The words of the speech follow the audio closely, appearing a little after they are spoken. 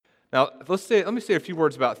Now, let me say a few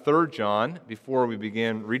words about 3 John before we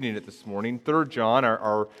begin reading it this morning. 3 John,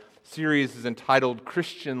 our series is entitled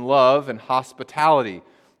Christian Love and Hospitality.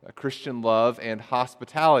 Christian Love and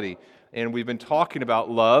Hospitality. And we've been talking about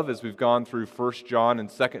love as we've gone through 1 John and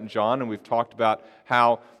 2 John, and we've talked about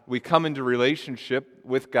how we come into relationship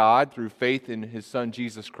with God through faith in His Son,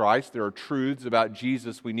 Jesus Christ. There are truths about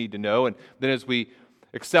Jesus we need to know, and then as we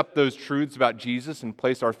accept those truths about Jesus and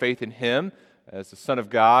place our faith in Him, as the Son of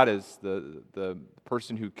God, as the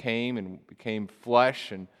person who came and became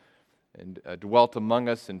flesh and dwelt among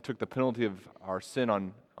us and took the penalty of our sin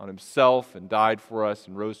on Himself and died for us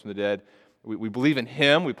and rose from the dead. We believe in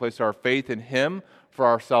Him. We place our faith in Him for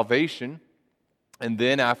our salvation. And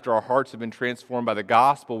then after our hearts have been transformed by the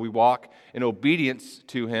gospel, we walk in obedience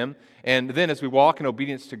to Him. And then as we walk in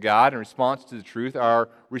obedience to God in response to the truth, our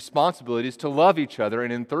responsibility is to love each other.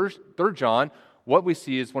 And in 3 John, what we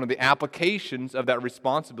see is one of the applications of that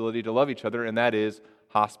responsibility to love each other, and that is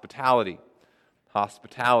hospitality.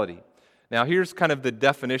 Hospitality. Now, here's kind of the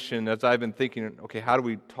definition as I've been thinking, okay, how do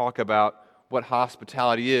we talk about what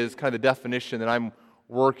hospitality is? Kind of the definition that I'm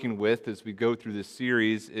working with as we go through this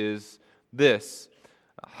series is this.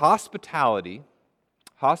 Hospitality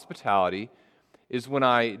is when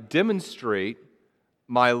I demonstrate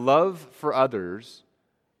my love for others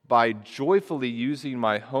by joyfully using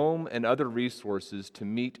my home and other resources to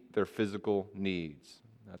meet their physical needs.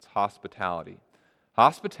 That's hospitality.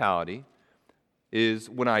 Hospitality is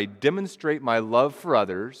when I demonstrate my love for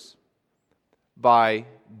others by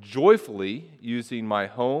joyfully using my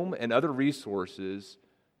home and other resources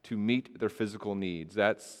to meet their physical needs.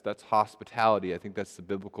 That's hospitality. I think that's the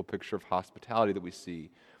biblical picture of hospitality that we see.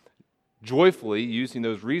 Joyfully using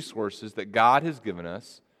those resources that God has given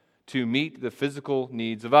us to meet the physical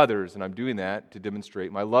needs of others, and I'm doing that to demonstrate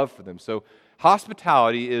my love for them. So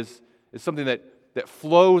hospitality is something that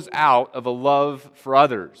flows out of a love for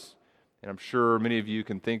others. And I'm sure many of you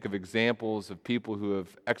can think of examples of people who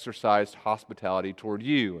have exercised hospitality toward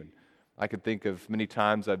you. And I can think of many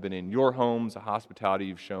times I've been in your homes, the hospitality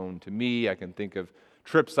you've shown to me. I can think of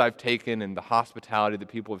trips I've taken and the hospitality that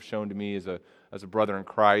people have shown to me as a brother in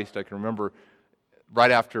Christ. I can remember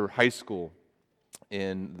right after high school,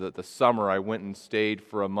 in the summer, I went and stayed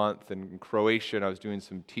for a month in Croatia, and I was doing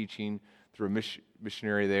some teaching through a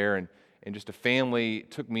missionary there, and just a family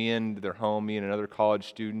took me into their home, me and another college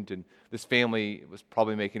student, and this family was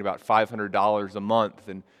probably making about $500 a month,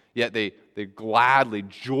 and yet they gladly,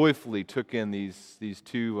 joyfully took in these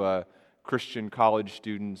two Christian college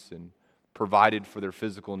students and provided for their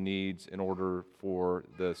physical needs in order for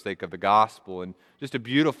the sake of the gospel. And just a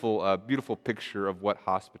beautiful picture of what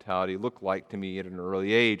hospitality looked like to me at an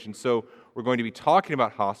early age. And so we're going to be talking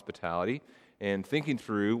about hospitality and thinking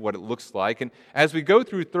through what it looks like. And as we go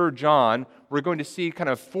through 3 John, we're going to see kind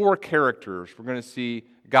of 4 characters. We're going to see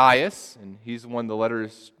Gaius, and he's the one the letter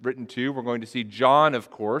is written to. We're going to see John, of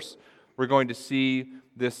course. We're going to see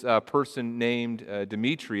this person named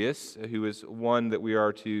Demetrius, who is one that we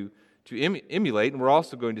are to emulate, and we're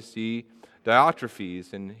also going to see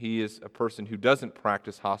Diotrephes, and he is a person who doesn't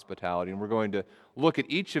practice hospitality, and we're going to look at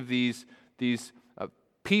each of these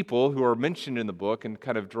people who are mentioned in the book and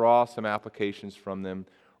kind of draw some applications from them.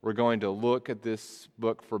 We're going to look at this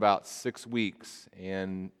book for about 6 weeks,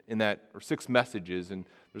 and or 6 messages, and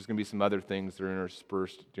there's going to be some other things that are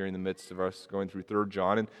interspersed during the midst of us going through 3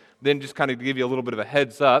 John, and then just kind of to give you a little bit of a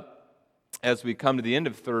heads up as we come to the end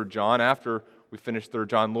of 3 John, after we finish 3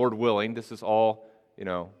 John, Lord willing. This is all,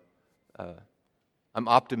 I'm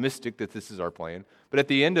optimistic that this is our plan. But at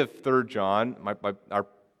the end of 3 John, our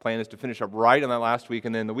plan is to finish up right on that last week,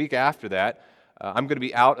 and then the week after that, I'm going to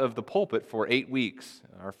be out of the pulpit for 8 weeks.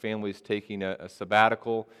 Our family's taking a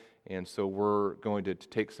sabbatical, and so we're going to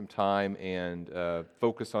take some time and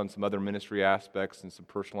focus on some other ministry aspects and some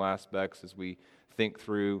personal aspects as we think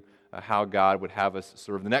through how God would have us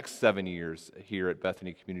serve the next 7 years here at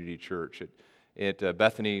Bethany Community Church. At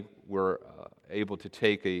Bethany, we're able to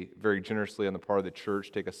take very generously on the part of the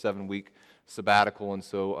church, take a 7-week sabbatical, and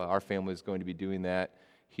so our family is going to be doing that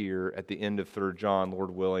here at the end of 3 John, Lord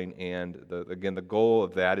willing, and the goal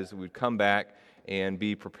of that is that we'd come back and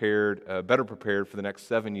be prepared, better prepared for the next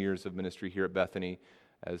 7 years of ministry here at Bethany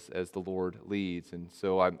as the Lord leads. And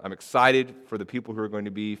so I'm excited for the people who are going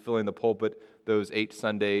to be filling the pulpit those 8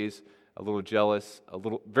 Sundays. A little jealous,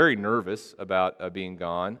 very nervous about being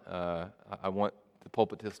gone. I want the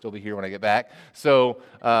pulpit to still be here when I get back. So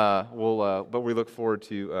but we look forward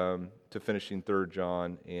to finishing 3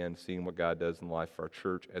 John and seeing what God does in the life of our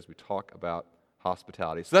church as we talk about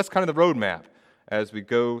hospitality. So that's kind of the roadmap as we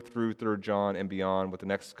go through 3 John and beyond what the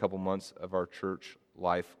next couple months of our church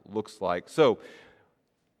life looks like. So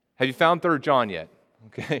Have you found 3 John yet?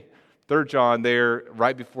 Okay. 3 John there,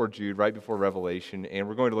 right before Jude, right before Revelation, and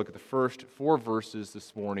we're going to look at the first 4 verses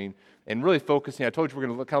this morning, and really focusing. I told you we're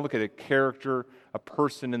going to kind of look at a character, a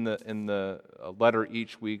person in the letter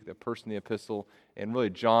each week, the person in the epistle, and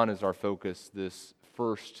really John is our focus this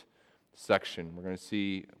first section. We're going to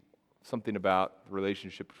see something about the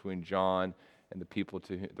relationship between John and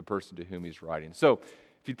the person to whom he's writing. So,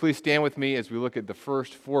 if you'd please stand with me as we look at the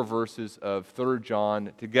first 4 verses of 3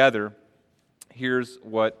 John together. Here's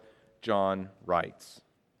what John writes.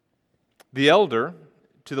 The elder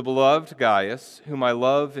to the beloved Gaius, whom I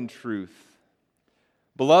love in truth.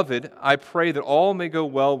 Beloved, I pray that all may go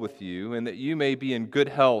well with you, and that you may be in good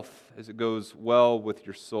health as it goes well with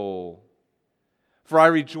your soul. For I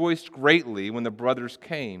rejoiced greatly when the brothers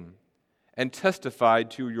came and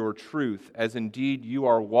testified to your truth, as indeed you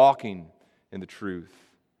are walking in the truth.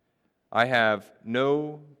 I have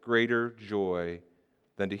no greater joy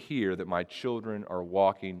than to hear that my children are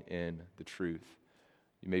walking in the truth.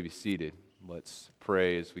 You may be seated. Let's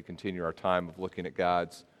pray as we continue our time of looking at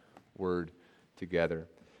God's Word together.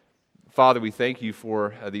 Father, we thank you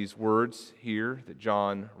for these words here that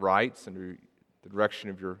John writes under the direction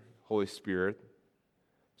of your Holy Spirit,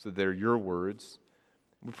 so they're your words.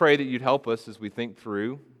 We pray that you'd help us as we think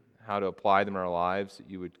through how to apply them in our lives, that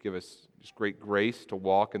you would give us just great grace to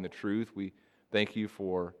walk in the truth. We thank you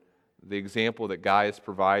for the example that Gaius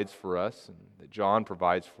provides for us and that John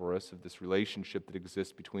provides for us of this relationship that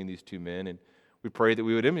exists between these 2 men, and we pray that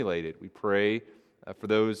we would emulate it. We pray for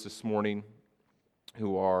those this morning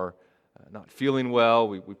who are not feeling well.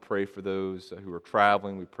 We pray for those who are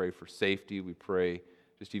traveling. We pray for safety. We pray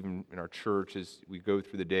just even in our church as we go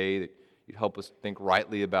through the day that you'd help us think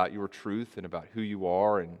rightly about your truth and about who you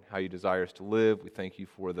are and how you desire us to live. We thank you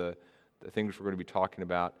for the things we're going to be talking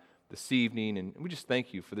about this evening, and we just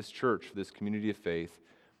thank you for this church, for this community of faith.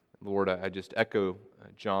 Lord, I just echo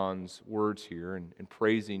John's words here in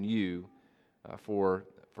praising you for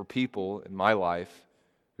people in my life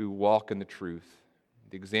who walk in the truth,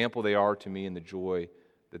 the example they are to me and the joy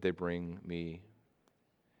that they bring me.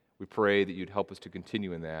 We pray that you'd help us to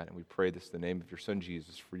continue in that, and we pray this in the name of your Son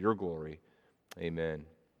Jesus for your glory. Amen.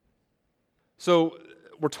 So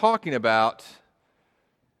we're talking about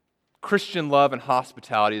Christian love and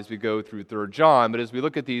hospitality as we go through 3 John, but as we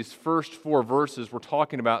look at these first 4 verses, we're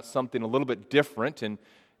talking about something a little bit different, and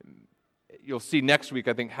you'll see next week,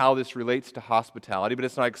 I think, how this relates to hospitality, but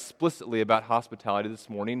it's not explicitly about hospitality this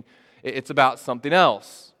morning. It's about something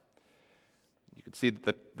else. You can see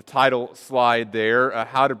the title slide there,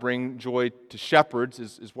 How to Bring Joy to Shepherds,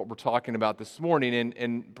 is what we're talking about this morning,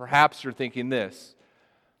 and perhaps you're thinking this,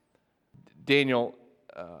 Daniel,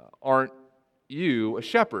 aren't you a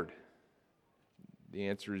shepherd? The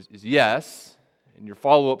answer is yes, and your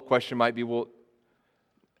follow-up question might be, well,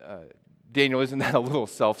 Daniel, isn't that a little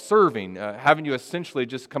self-serving? Haven't you essentially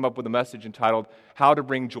just come up with a message entitled, How to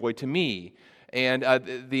Bring Joy to Me? And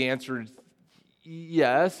the answer is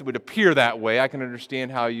yes, it would appear that way. I can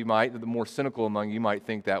understand how you might, the more cynical among you might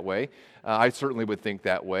think that way. I certainly would think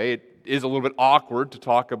that way. It is a little bit awkward to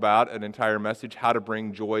talk about an entire message, how to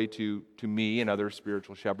bring joy to me and other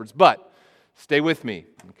spiritual shepherds, but stay with me,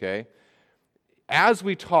 okay? As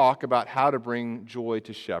we talk about how to bring joy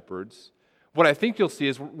to shepherds, what I think you'll see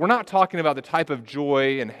is we're not talking about the type of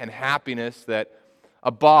joy and happiness that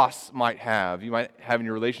a boss might have. You might have in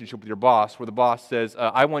your relationship with your boss, where the boss says,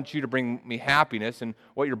 I want you to bring me happiness, and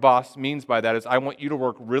what your boss means by that is, I want you to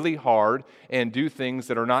work really hard and do things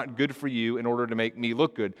that are not good for you in order to make me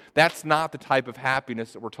look good. That's not the type of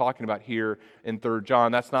happiness that we're talking about here in 3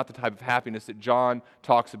 John. That's not the type of happiness that John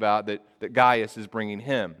talks about that Gaius is bringing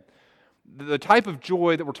him. The type of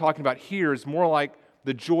joy that we're talking about here is more like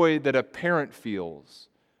the joy that a parent feels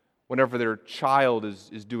whenever their child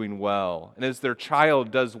is doing well. And as their child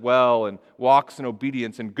does well and walks in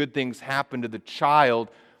obedience and good things happen to the child,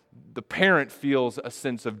 the parent feels a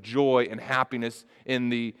sense of joy and happiness in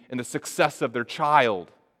the success of their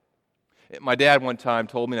child. My dad one time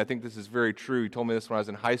told me, and I think this is very true, he told me this when I was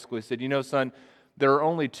in high school, he said, son, there are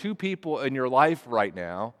only 2 people in your life right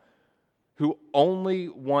now who only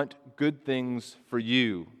want good things for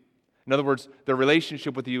you. In other words, the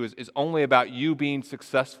relationship with you is only about you being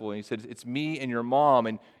successful. And he said, it's me and your mom,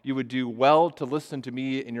 and you would do well to listen to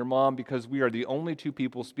me and your mom because we are the only 2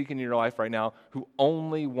 people speaking in your life right now who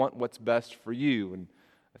only want what's best for you. And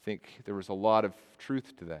I think there was a lot of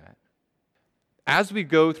truth to that. As we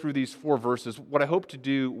go through these 4 verses, what I hope to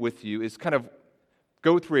do with you is kind of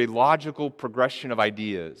go through a logical progression of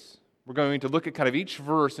ideas. We're going to look at kind of each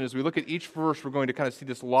verse, and as we look at each verse, we're going to kind of see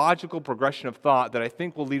this logical progression of thought that I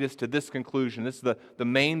think will lead us to this conclusion. This is the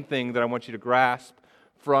main thing that I want you to grasp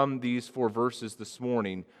from these 4 verses this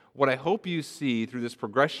morning, what I hope you see through this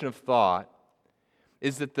progression of thought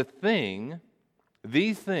is that the thing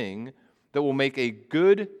that will make a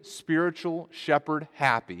good spiritual shepherd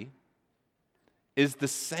happy is the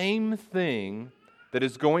same thing that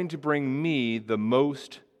is going to bring me the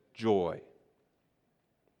most joy.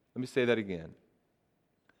 Let me say that again.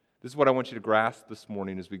 This is what I want you to grasp this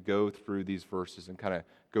morning as we go through these verses and kind of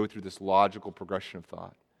go through this logical progression of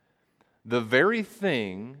thought. The very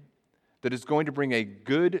thing that is going to bring a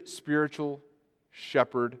good spiritual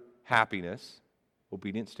shepherd happiness,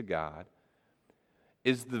 obedience to God,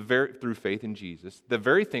 is through faith in Jesus. The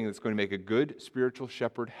very thing that's going to make a good spiritual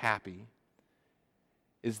shepherd happy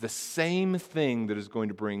is the same thing that is going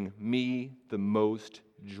to bring me the most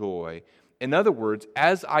joy. In other words,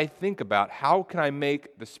 as I think about how can I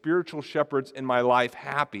make the spiritual shepherds in my life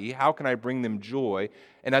happy, how can I bring them joy,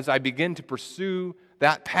 and as I begin to pursue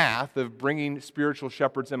that path of bringing spiritual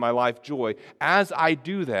shepherds in my life joy, as I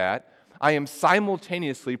do that, I am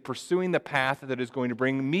simultaneously pursuing the path that is going to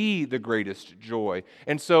bring me the greatest joy.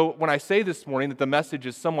 And so when I say this morning that the message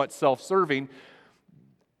is somewhat self-serving,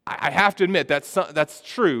 I have to admit that's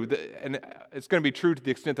true, and it's going to be true to the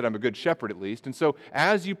extent that I'm a good shepherd at least. And so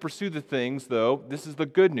as you pursue the things, though, this is the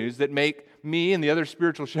good news, that make me and the other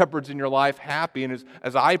spiritual shepherds in your life happy, and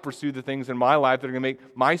as I pursue the things in my life that are going to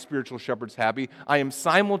make my spiritual shepherds happy, I am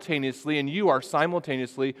simultaneously, and you are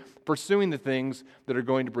simultaneously, pursuing the things that are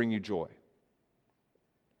going to bring you joy.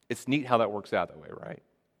 It's neat how that works out that way, right?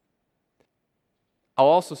 I'll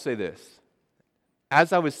also say this.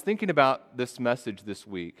 As I was thinking about this message this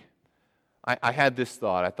week, I had this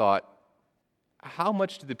thought. I thought, how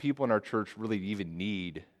much do the people in our church really even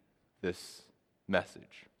need this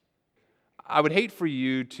message? I would hate for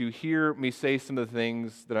you to hear me say some of the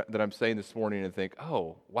things that I'm saying this morning and think,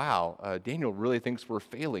 oh, wow, Daniel really thinks we're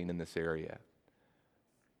failing in this area.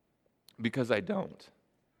 Because I don't.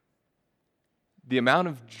 The amount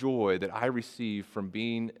of joy that I receive from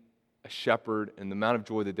being a shepherd and the amount of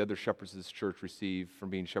joy that the other shepherds of this church receive from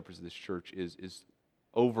being shepherds of this church is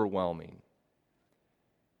overwhelming.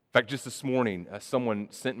 In fact, just this morning, someone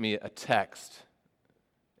sent me a text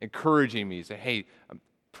encouraging me, saying, hey, I'm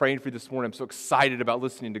praying for you this morning. I'm so excited about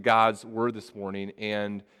listening to God's word this morning,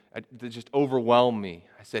 and it just overwhelmed me.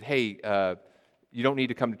 I said, hey, you don't need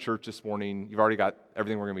to come to church this morning. You've already got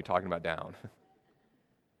everything we're going to be talking about down.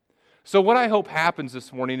 So what I hope happens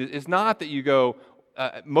this morning is not that you go,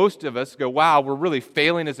 most of us go, wow, we're really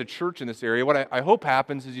failing as a church in this area. What I hope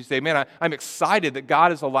happens is you say, man, I'm excited that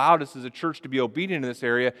God has allowed us as a church to be obedient in this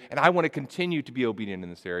area, and I want to continue to be obedient in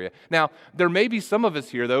this area. Now, there may be some of us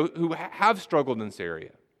here, though, who have struggled in this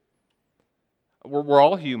area. We're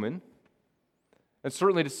all human, and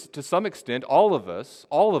certainly to some extent, all of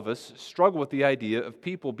us struggle with the idea of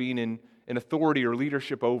people being in authority or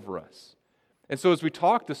leadership over us. And so as we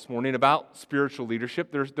talk this morning about spiritual leadership,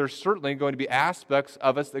 there's certainly going to be aspects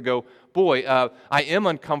of us that go, boy, I am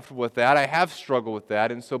uncomfortable with that. I have struggled with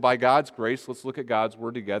that. And so by God's grace, let's look at God's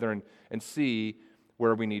word together and see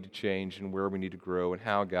where we need to change and where we need to grow and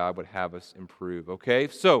how God would have us improve, okay?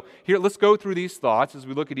 So here, let's go through these thoughts as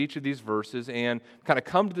we look at each of these verses and kind of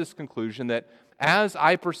come to this conclusion that as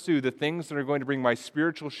I pursue the things that are going to bring my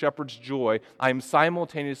spiritual shepherd's joy, I am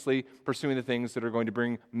simultaneously pursuing the things that are going to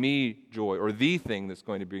bring me joy, or the thing that's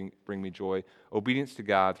going to bring me joy, obedience to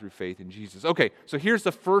God through faith in Jesus. Okay, so here's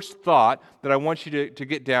the first thought that I want you to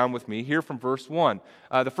get down with me here from verse 1.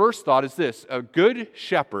 The first thought is this: good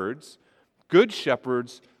shepherds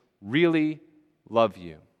really love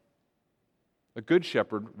you. A good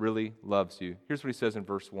shepherd really loves you. Here's what he says in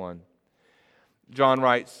verse 1. John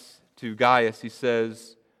writes to Gaius, he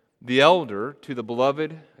says, the elder to the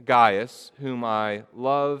beloved Gaius, whom I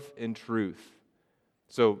love in truth.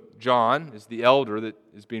 So John is the elder that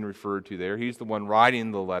is being referred to there. He's the one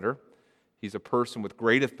writing the letter. He's a person with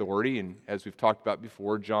great authority, and as we've talked about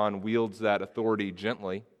before, John wields that authority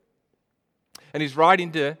gently. And he's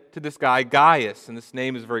writing to this guy, Gaius, and this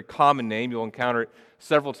name is a very common name. You'll encounter it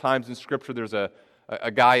several times in Scripture. There's a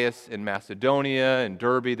Gaius in Macedonia, in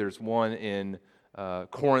Derbe. There's one in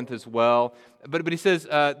Corinth as well. But he says,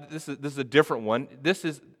 this is a different one. This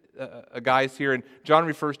is a Gaius here, and John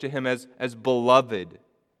refers to him as beloved.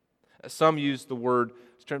 Some use the word,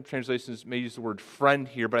 translations may use the word friend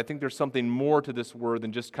here, but I think there's something more to this word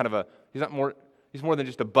than just kind of he's more than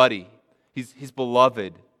just a buddy. He's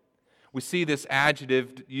beloved. We see this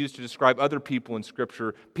adjective used to describe other people in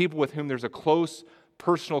Scripture, people with whom there's a close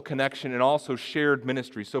personal connection and also shared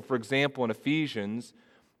ministry. So, for example, in Ephesians,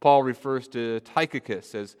 Paul refers to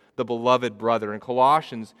Tychicus as the beloved brother. In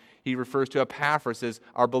Colossians, he refers to Epaphras as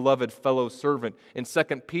our beloved fellow servant. In 2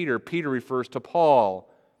 Peter, Peter refers to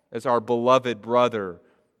Paul as our beloved brother.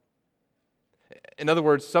 In other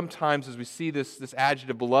words, sometimes as we see this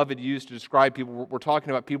adjective beloved used to describe people, we're talking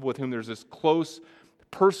about people with whom there's this close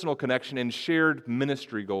personal connection and shared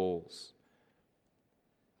ministry goals.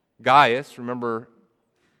 Gaius, remember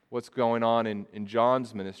what's going on in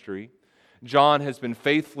John's ministry. John has been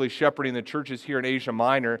faithfully shepherding the churches here in Asia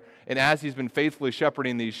Minor, and as he's been faithfully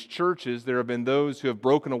shepherding these churches, there have been those who have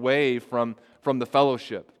broken away from the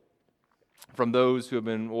fellowship, from those who have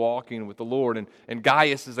been walking with the Lord. And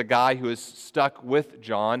Gaius is a guy who is stuck with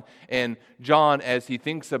John, and John, as he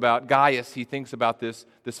thinks about Gaius, he thinks about this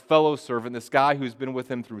fellow servant, this guy who's been with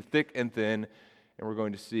him through thick and thin, and we're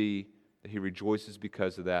going to see that he rejoices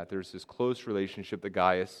because of that. There's this close relationship that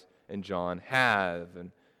Gaius and John have,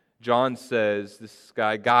 and John says, this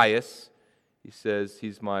guy Gaius, he says,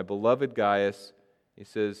 he's my beloved Gaius. He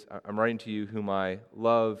says, I'm writing to you whom I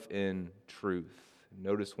love in truth.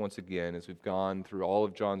 Notice once again, as we've gone through all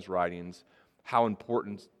of John's writings, how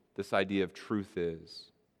important this idea of truth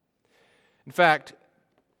is. In fact,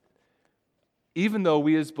 even though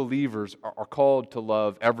we as believers are called to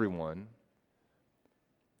love everyone,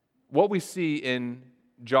 what we see in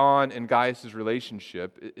John and Gaius'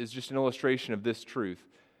 relationship is just an illustration of this truth.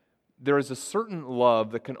 There is a certain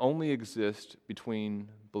love that can only exist between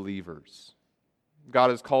believers. God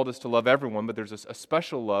has called us to love everyone, but there's a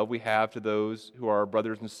special love we have to those who are our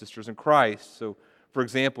brothers and sisters in Christ. So, for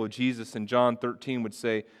example, Jesus in John 13 would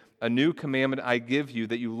say, "A new commandment I give you,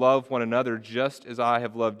 that you love one another just as I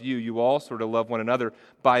have loved you. You also are to love one another.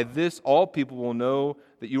 By this all people will know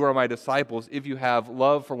that you are my disciples, if you have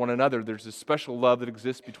love for one another." There's this special love that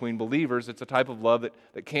exists between believers. It's a type of love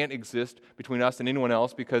that can't exist between us and anyone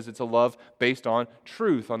else because it's a love based on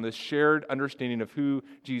truth, on this shared understanding of who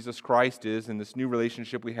Jesus Christ is and this new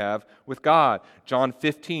relationship we have with God. John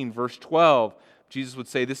 15, verse 12, Jesus would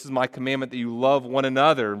say, "This is my commandment, that you love one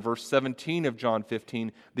another." In verse 17 of John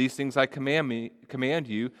 15, "These things I command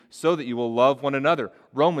you, so that you will love one another."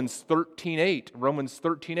 Romans 13:8,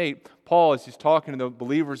 Paul, as he's talking to the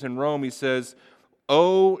believers in Rome, he says,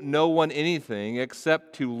 "Owe no one anything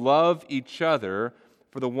except to love each other,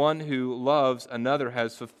 for the one who loves another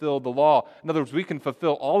has fulfilled the law." In other words, we can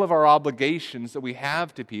fulfill all of our obligations that we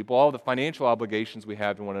have to people, all the financial obligations we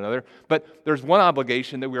have to one another, but there's one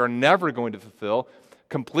obligation that we are never going to fulfill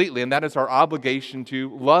completely, and that is our obligation to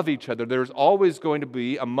love each other. There's always going to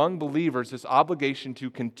be, among believers, this obligation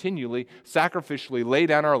to continually, sacrificially lay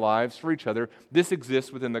down our lives for each other. This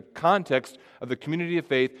exists within the context of the community of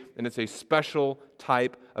faith, and it's a special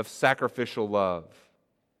type of sacrificial love.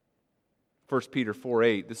 1 Peter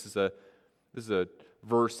 4:8, this is a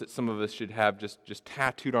verse that some of us should have just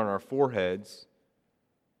tattooed on our foreheads,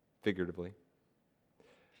 figuratively.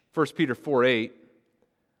 1 Peter 4:8,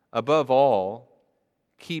 "Above all,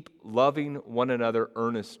 keep loving one another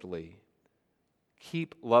earnestly."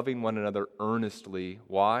 Keep loving one another earnestly.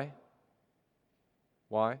 Why?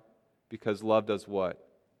 Why? Because love does what?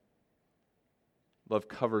 Love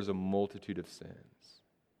covers a multitude of sins.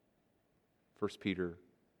 1 Peter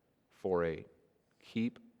 4:8.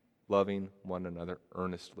 Keep loving one another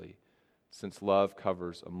earnestly, since love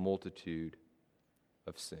covers a multitude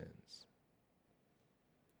of sins.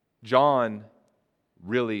 John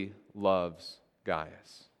really loves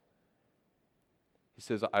Gaius. He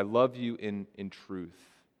says, "I love you in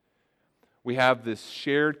truth." We have this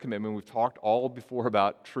shared commitment. We've talked all before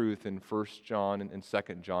about truth in 1 John and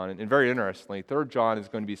 2 John. And very interestingly, 3 John is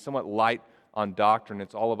going to be somewhat light on doctrine.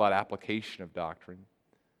 It's all about application of doctrine.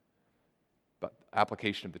 But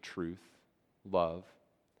application of the truth, love.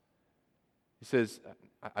 He says,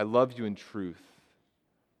 "I love you in truth."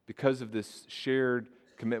 Because of this shared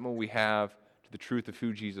commitment we have to the truth of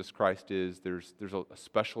who Jesus Christ is, there's a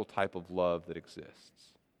special type of love that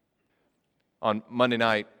exists. On Monday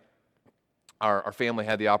night, our family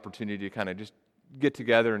had the opportunity to kind of just get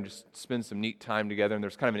together and just spend some neat time together. And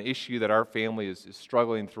there's kind of an issue that our family is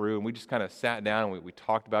struggling through. And we just kind of sat down and we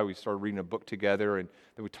talked about it. We started reading a book together. And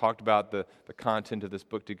then we talked about the content of this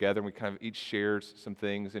book together. And we kind of each shared some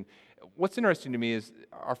things. And what's interesting to me is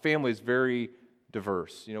our family is very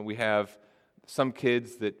diverse. You know, we have some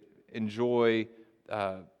kids that enjoy,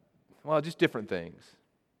 just different things.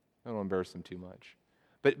 I don't want to embarrass them too much.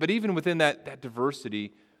 But even within that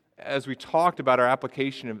diversity, as we talked about our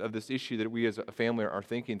application of this issue that we as a family are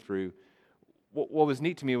thinking through, what was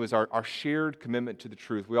neat to me was our shared commitment to the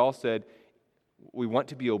truth. We all said we want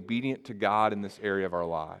to be obedient to God in this area of our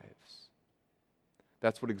lives.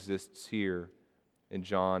 That's what exists here in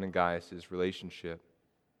John and Gaius' relationship.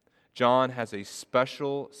 John has a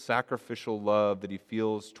special sacrificial love that he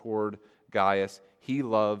feels toward Gaius. he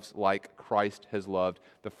loves like Christ has loved.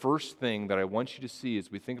 The first thing that I want you to see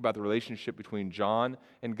as we think about the relationship between John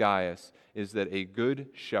and Gaius is that a good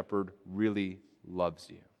shepherd really loves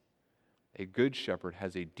you. A good shepherd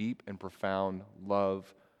has a deep and profound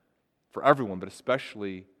love for everyone, but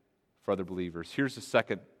especially for other believers. Here's the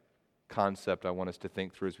second concept I want us to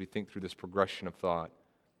think through as we think through this progression of thought.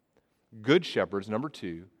 Good shepherds, number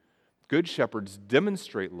two, good shepherds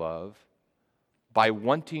demonstrate love by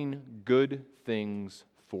wanting good things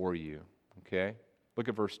for you. Okay? Look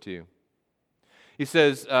at verse 2. He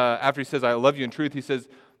says, after he says, I love you in truth, he says,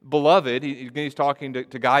 Beloved, he's talking to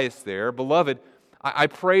Gaius there, Beloved, I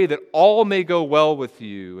pray that all may go well with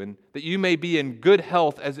you and that you may be in good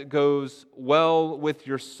health as it goes well with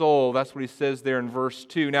your soul. That's what he says there in verse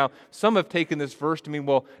 2. Now, some have taken this verse to mean,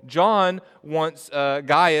 well, John wants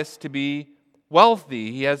Gaius to be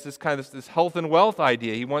wealthy. He has this kind of this health and wealth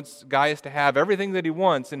idea. He wants Gaius to have everything that he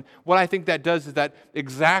wants. And what I think that does is that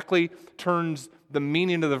exactly turns the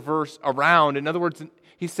meaning of the verse around. In other words,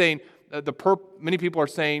 he's saying, many people are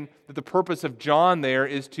saying that the purpose of John there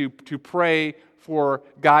is to pray for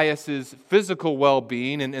Gaius' physical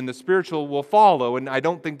well-being, and the spiritual will follow. And I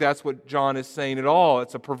don't think that's what John is saying at all.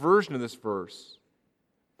 It's a perversion of this verse.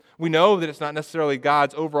 We know that it's not necessarily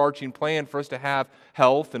God's overarching plan for us to have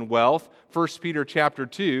health and wealth. 1 Peter chapter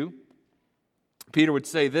 2, Peter would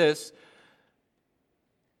say this,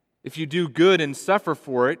 if you do good and suffer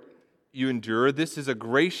for it, you endure. This is a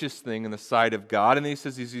gracious thing in the sight of God. And then he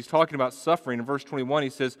says, he's talking about suffering. In verse 21, he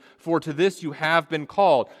says, for to this you have been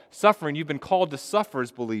called. Suffering, you've been called to suffer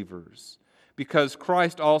as believers, because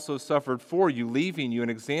Christ also suffered for you, leaving you an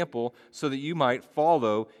example so that you might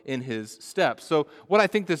follow in his steps. So what I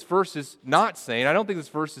think this verse is not saying, I don't think this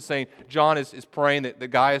verse is saying John is praying that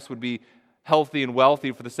Gaius would be healthy and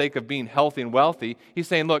wealthy for the sake of being healthy and wealthy. He's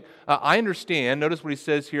saying, look, I understand. Notice what he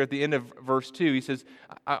says here at the end of verse 2. He says,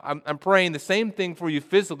 I'm praying the same thing for you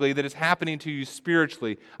physically that is happening to you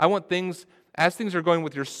spiritually. I want things, as things are going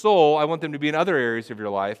with your soul, I want them to be in other areas of your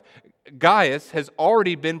life. Gaius has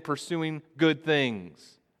already been pursuing good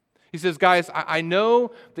things. He says, Gaius, I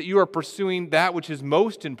know that you are pursuing that which is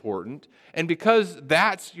most important, and because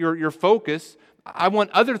that's your focus, I want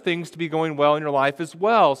other things to be going well in your life as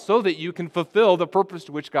well, so that you can fulfill the purpose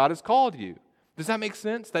to which God has called you. Does that make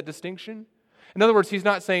sense, that distinction? In other words, he's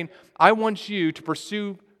not saying, I want you to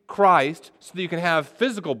pursue Christ so that you can have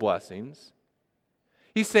physical blessings.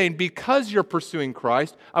 He's saying, because you're pursuing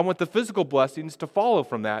Christ, I want the physical blessings to follow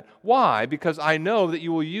from that. Why? Because I know that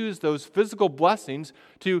you will use those physical blessings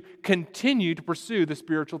to continue to pursue the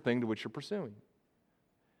spiritual thing to which you're pursuing.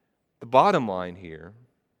 The bottom line here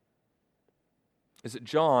is that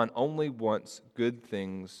John only wants good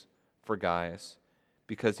things for Gaius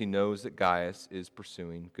because he knows that Gaius is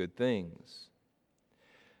pursuing good things.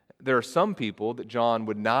 There are some people that John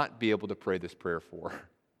would not be able to pray this prayer for.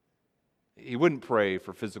 He wouldn't pray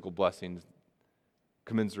for physical blessings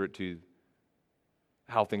commensurate to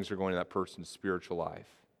how things are going in that person's spiritual life.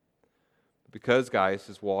 Because Gaius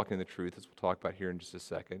is walking in the truth, as we'll talk about here in just a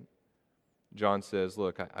second, John says,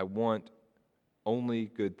 look, I want only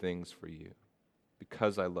good things for you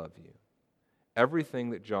because I love you.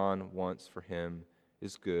 Everything that John wants for him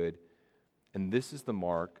is good, and this is the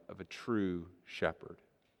mark of a true shepherd.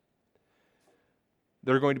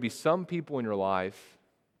 There are going to be some people in your life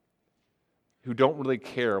who don't really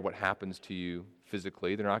care what happens to you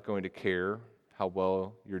physically. They're not going to care how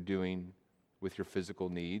well you're doing with your physical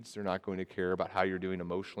needs. They're not going to care about how you're doing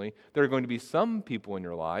emotionally. There are going to be some people in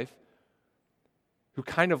your life who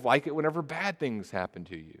kind of like it whenever bad things happen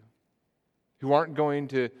to you, who aren't going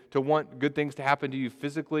to want good things to happen to you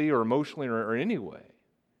physically or emotionally or in any way.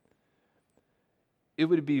 It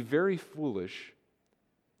would be very foolish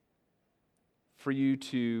for you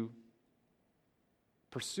to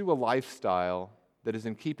pursue a lifestyle that is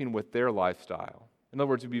in keeping with their lifestyle. In other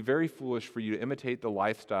words, it would be very foolish for you to imitate the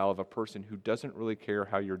lifestyle of a person who doesn't really care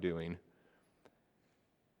how you're doing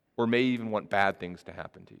or may even want bad things to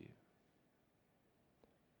happen to you.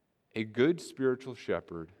 A good spiritual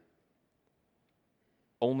shepherd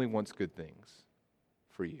only wants good things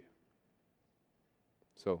for you.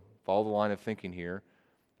 So, follow the line of thinking here.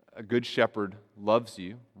 A good shepherd loves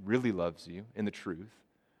you, really loves you in the truth.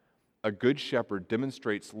 A good shepherd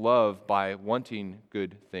demonstrates love by wanting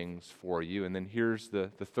good things for you. And then here's the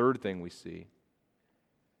third thing we see.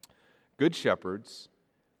 Good shepherds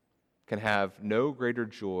can have no greater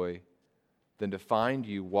joy than to find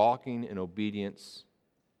you walking in obedience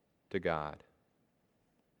to God.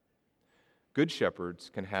 Good shepherds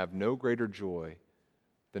can have no greater joy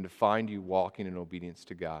than to find you walking in obedience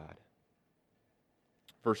to God.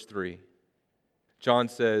 Verse 3, John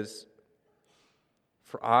says,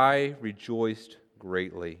 For I rejoiced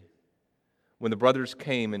greatly when the brothers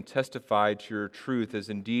came and testified to your truth, as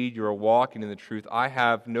indeed you are walking in the truth. I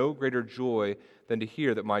have no greater joy than to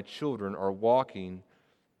hear that my children are walking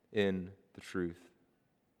in the truth.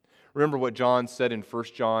 Remember what John said in 1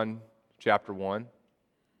 John chapter 1?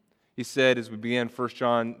 He said, as we began 1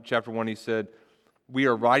 John chapter 1, he said, we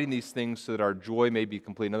are writing these things so that our joy may be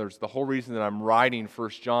complete. In other words, the whole reason that I'm writing 1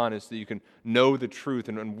 John is so that you can know the truth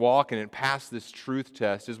and walk in it, pass this truth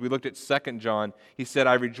test. As we looked at 2 John, he said,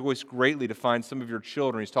 I rejoice greatly to find some of your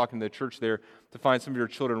children, he's talking to the church there, to find some of your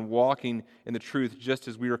children walking in the truth just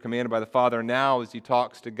as we were commanded by the Father. And now, as he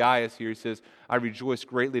talks to Gaius here, he says, I rejoice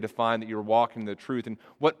greatly to find that you're walking in the truth. And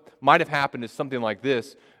what might have happened is something like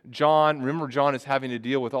this. Remember John is having to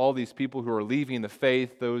deal with all these people who are leaving the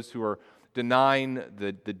faith, those who are denying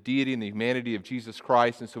the deity and the humanity of Jesus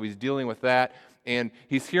Christ, and so he's dealing with that, and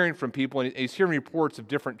he's hearing from people, and he's hearing reports of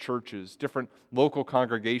different churches, different local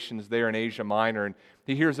congregations there in Asia Minor, and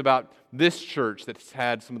he hears about this church that's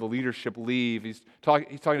had some of the leadership leave. He's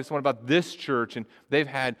talking to someone about this church, and they've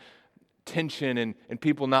had tension and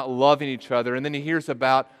people not loving each other, and then he hears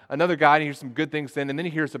about another guy, and he hears some good things then, and then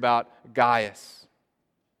he hears about Gaius.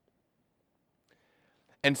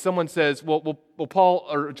 And someone says, well, Paul,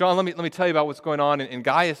 or John, let me tell you about what's going on in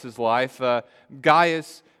Gaius' life.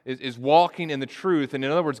 Gaius is walking in the truth. And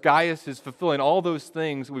in other words, Gaius is fulfilling all those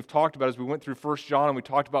things that we've talked about as we went through 1 John and we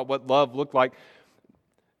talked about what love looked like.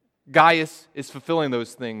 Gaius is fulfilling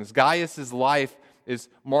those things. Gaius' life is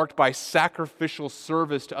marked by sacrificial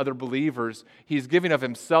service to other believers. He's giving of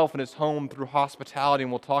himself and his home through hospitality,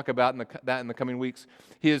 and we'll talk about that in the coming weeks.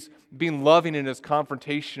 He is being loving in his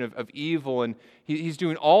confrontation of evil, and he's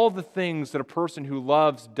doing all the things that a person who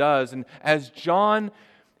loves does. And as John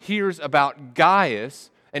hears about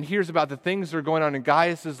Gaius and hears about the things that are going on in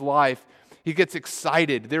Gaius' life, he gets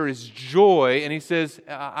excited. There is joy, and he says,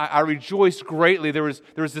 I rejoiced greatly. There was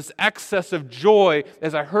this excess of joy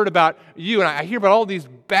as I heard about you, and I hear about all these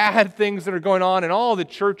bad things that are going on in all the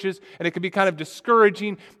churches, and it can be kind of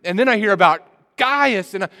discouraging. And then I hear about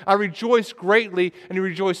Gaius, and I rejoiced greatly, and he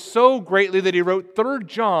rejoiced so greatly that he wrote 3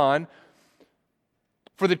 John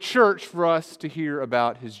for the church for us to hear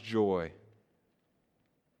about his joy.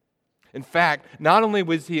 In fact, not only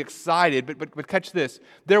was he excited, but catch this,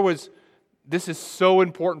 this is so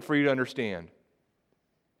important for you to understand.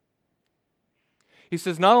 He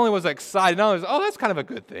says, not only was I excited, not only was, that's kind of a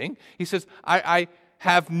good thing. He says, I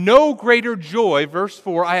have no greater joy, verse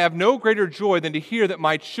 4, I have no greater joy than to hear that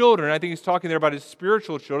my children, I think he's talking there about his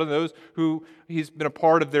spiritual children, those who he's been a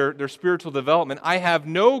part of their spiritual development. I have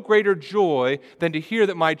no greater joy than to hear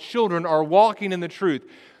that my children are walking in the truth.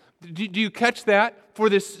 Do you catch that? For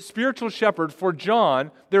this spiritual shepherd, for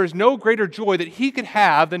John, there is no greater joy that he could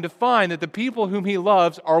have than to find that the people whom he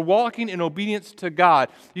loves are walking in obedience to God.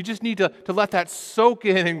 You just need to let that soak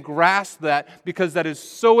in and grasp that, because that is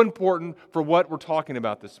so important for what we're talking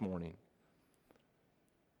about this morning.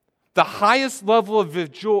 The highest level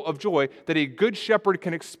of joy that a good shepherd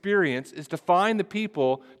can experience is to find the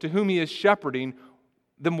people to whom he is shepherding,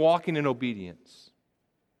 them walking in obedience.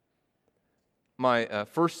 My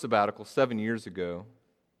first sabbatical 7 years ago,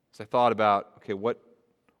 as I thought about, okay, what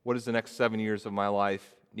does the next 7 years of my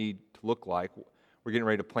life need to look like? We're getting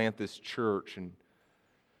ready to plant this church, and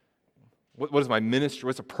what is my ministry?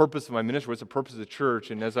 What's the purpose of my ministry? What's the purpose of the church?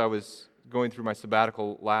 And as I was going through my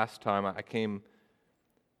sabbatical last time, I came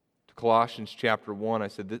to Colossians chapter 1. I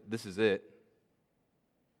said, this is it.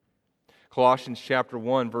 Colossians chapter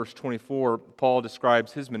 1, verse 24, Paul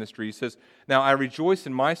describes his ministry. He says, now I rejoice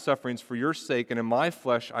in my sufferings for your sake, and in my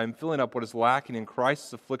flesh I am filling up what is lacking in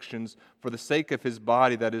Christ's afflictions for the sake of his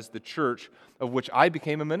body, that is the church, of which I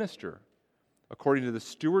became a minister, according to the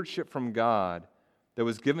stewardship from God that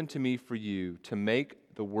was given to me for you, to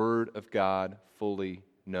make the word of God fully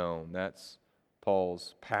known. That's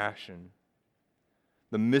Paul's passion.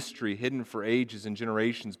 The mystery hidden for ages and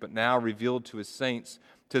generations, but now revealed to his saints.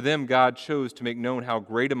 To them God chose to make known how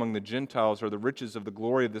great among the Gentiles are the riches of the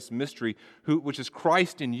glory of this mystery, which is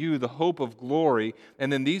Christ in you, the hope of glory.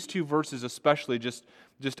 And then these two verses especially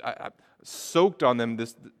I soaked on them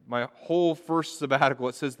my whole first sabbatical.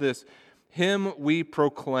 It says this, him we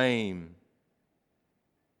proclaim,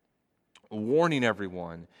 warning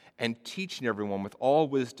everyone and teaching everyone with all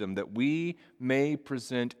wisdom, that we may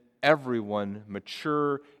present everyone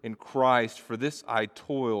mature in Christ. For this I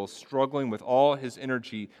toil, struggling with all his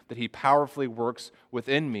energy that he powerfully works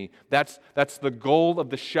within me. That's the goal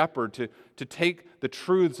of the shepherd, to take the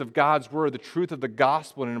truths of God's word, the truth of the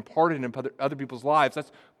gospel, and impart it in other people's lives.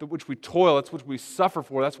 That's which we toil, that's what we suffer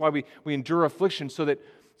for. That's why we endure affliction, so that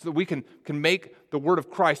we can make the word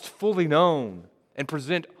of Christ fully known. and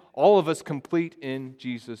present all of us complete in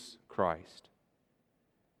Jesus Christ.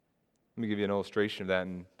 Let me give you an illustration of that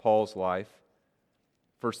in Paul's life.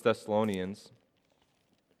 1 Thessalonians.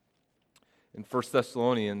 In 1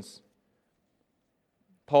 Thessalonians,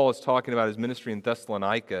 Paul is talking about his ministry in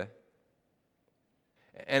Thessalonica.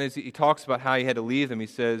 And as he talks about how he had to leave them, he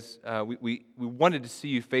says, we wanted to see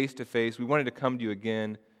you face to face. We wanted to come to you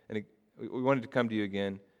again. And we wanted to come to you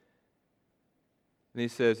again. And he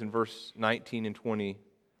says in verse 19 and 20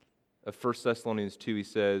 of 1 Thessalonians 2, he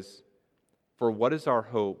says, "For what is our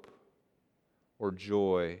hope or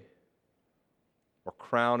joy or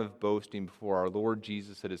crown of boasting before our Lord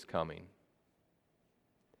Jesus at his coming?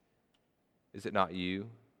 Is it not you?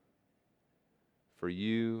 For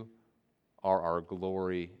you are our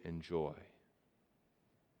glory and joy."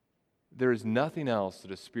 There is nothing else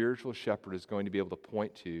that a spiritual shepherd is going to be able to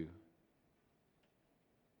point to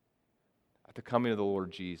at the coming of the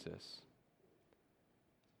Lord Jesus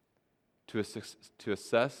to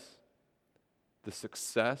assess the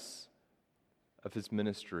success of his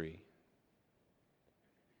ministry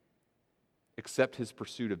except his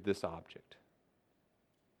pursuit of this object.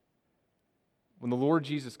 When the Lord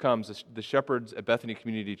Jesus comes, the shepherds at Bethany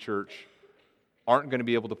Community Church aren't going to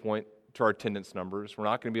be able to point to our attendance numbers. We're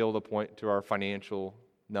not going to be able to point to our financial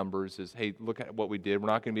numbers as, hey, look at what we did. We're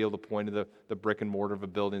not going to be able to point to the brick and mortar of a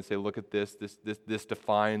building and say, look at this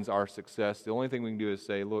defines our success. The only thing we can do is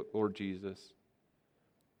say, look, Lord Jesus,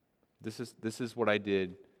 this is what I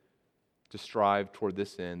did to strive toward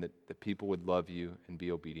this end, that people would love you and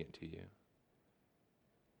be obedient to you.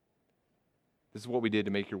 This is what we did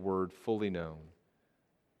to make your word fully known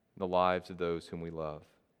in the lives of those whom we love.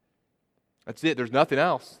 That's it. There's nothing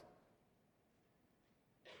else.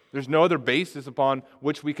 There's no other basis upon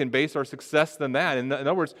which we can base our success than that. In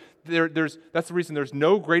other words, that's the reason there's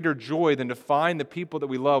no greater joy than to find the people that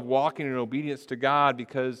we love walking in obedience to God,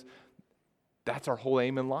 because that's our whole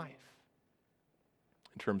aim in life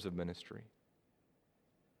in terms of ministry.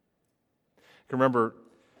 I can remember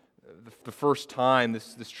the first time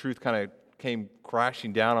this truth kind of came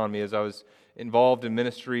crashing down on me as I was involved in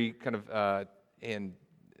ministry, and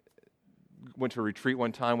went to a retreat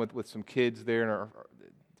one time with some kids there in our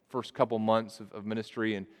first couple months of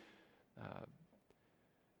ministry, and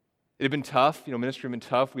it had been tough. Ministry had been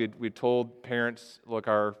tough. We had told parents, look,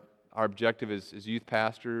 our objective as youth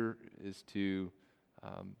pastor is to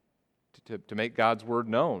make God's word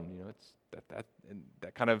known. It's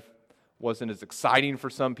that kind of wasn't as exciting for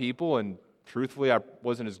some people, and truthfully, I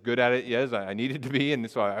wasn't as good at it yet as I needed to be, and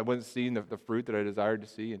so I wasn't seeing the fruit that I desired to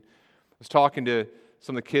see. And I was talking to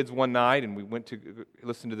some of the kids one night, and we went to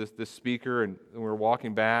listen to this speaker, and we were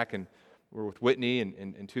walking back, and we were with Whitney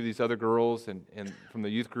and two of these other girls and from the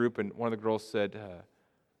youth group, and one of the girls said,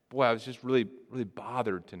 boy, I was just really, really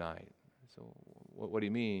bothered tonight. So, what do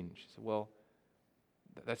you mean? She said, well,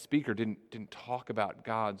 that speaker didn't talk about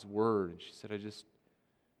God's word. And she said,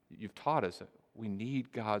 you've taught us we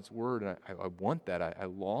need God's word, and I want that. I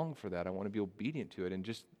long for that. I want to be obedient to it. And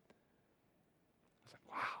just, I was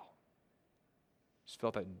like, wow. Just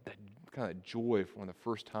felt that kind of joy for one of the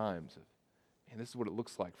first times of, man, this is what it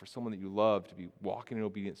looks like for someone that you love to be walking in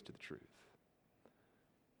obedience to the truth.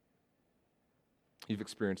 You've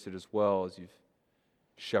experienced it as well as you've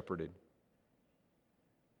shepherded.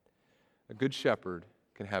 A good shepherd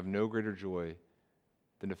can have no greater joy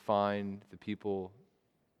than to find the people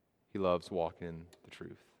he loves walking in the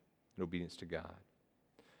truth in obedience to God.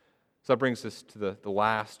 So that brings us to the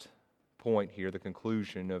last point here, the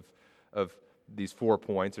conclusion of these 4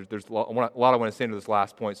 points. There's a lot I want to say into this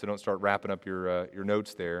last point, so don't start wrapping up your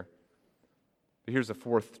notes there. But here's the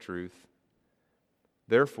fourth truth.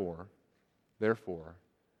 Therefore,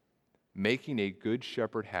 making a good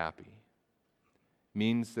shepherd happy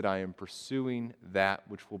means that I am pursuing that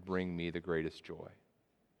which will bring me the greatest joy.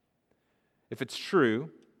 If it's true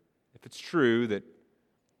that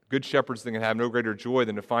good shepherds can have no greater joy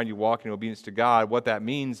than to find you walking in obedience to God, what that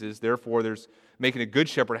means is, therefore, making a good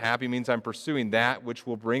shepherd happy means I'm pursuing that which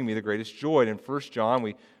will bring me the greatest joy. And in 1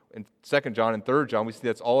 John, in 2 John and 3 John, we see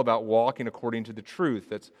that's all about walking according to the truth.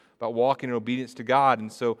 That's about walking in obedience to God.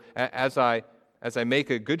 And so as I make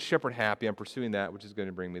a good shepherd happy, I'm pursuing that which is going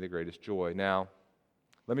to bring me the greatest joy. Now,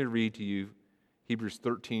 let me read to you Hebrews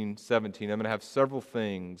 13:17. I'm going to have several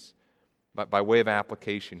things by way of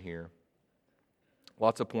application here.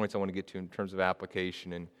 Lots of points I want to get to in terms of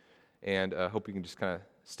application, and I hope you can just kind of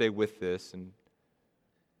stay with this and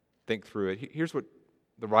think through it. Here's what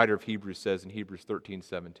the writer of Hebrews says in Hebrews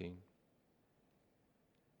 13:17.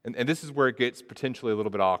 And this is where it gets potentially a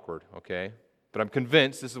little bit awkward, okay? But I'm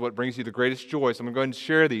convinced this is what brings you the greatest joy, so I'm going to go ahead and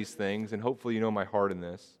share these things, and hopefully you know my heart in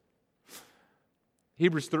this.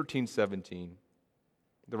 Hebrews 13:17,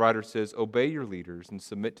 the writer says, "Obey your leaders and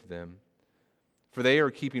submit to them, for they are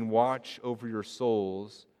keeping watch over your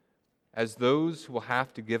souls as those who will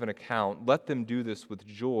have to give an account. Let them do this with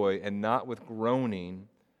joy and not with groaning,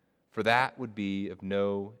 for that would be of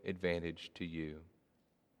no advantage to you."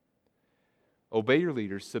 Obey your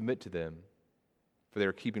leaders, submit to them, for they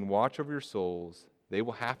are keeping watch over your souls. They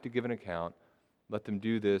will have to give an account. Let them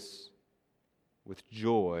do this with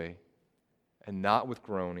joy and not with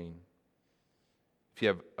groaning. If you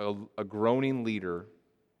have a groaning leader,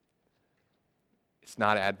 it's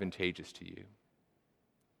not advantageous to you.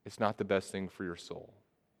 It's not the best thing for your soul.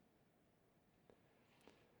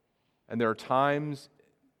 And there are times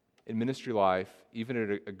in ministry life, even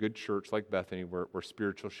at a good church like Bethany, where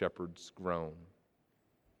spiritual shepherds groan.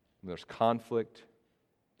 When there's conflict,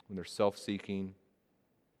 when there's self-seeking,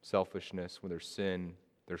 selfishness, when there's sin,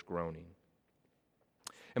 there's groaning.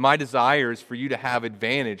 And my desire is for you to have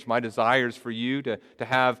advantage. My desire is for you to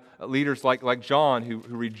have leaders like John who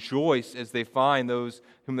rejoice as they find those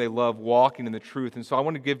whom they love walking in the truth. And so I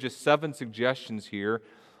want to give just 7 suggestions here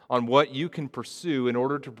on what you can pursue in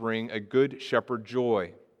order to bring a good shepherd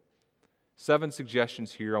joy. 7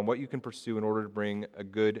 suggestions here on what you can pursue in order to bring a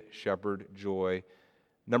good shepherd joy.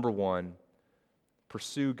 Number 1,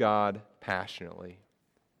 pursue God passionately.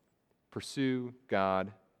 Pursue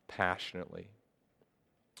God passionately.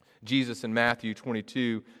 Jesus in Matthew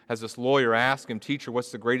 22 has this lawyer ask him, "Teacher,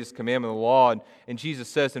 what's the greatest commandment of the law?" And Jesus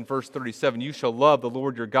says in verse 37, "You shall love the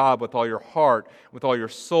Lord your God with all your heart, with all your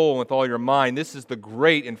soul, and with all your mind. This is the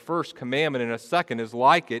great and first commandment, and a second is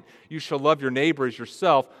like it. You shall love your neighbor as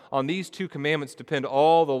yourself. On these 2 commandments depend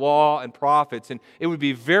all the law and prophets." And it would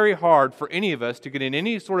be very hard for any of us to get in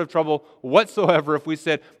any sort of trouble whatsoever if we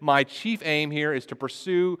said, my chief aim here is to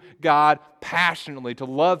pursue God passionately, to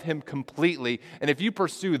love Him completely. And if you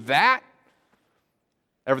pursue that,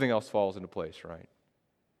 everything else falls into place, right?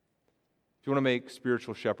 If you want to make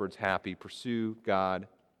spiritual shepherds happy, pursue God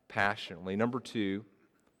passionately. Number two,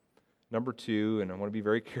 and I want to be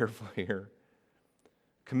very careful here,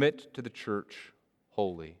 commit to the church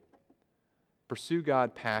wholly. Pursue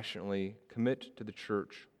God passionately, commit to the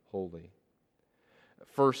church wholly.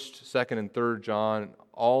 1st, 2nd, and 3rd John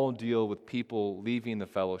all deal with people leaving the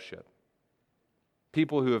fellowship.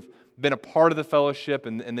 People who have been a part of the fellowship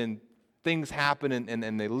and then things happen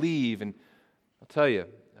and they leave. And I'll tell you,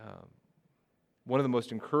 one of the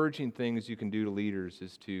most encouraging things you can do to leaders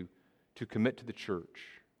is to commit to the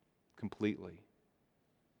church completely.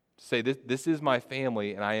 To say, this is my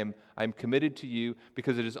family and I am committed to you,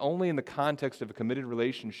 because it is only in the context of a committed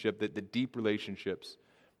relationship that the deep relationships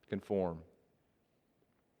can form.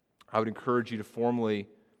 I would encourage you to formally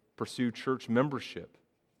pursue church membership.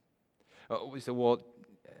 We say, well,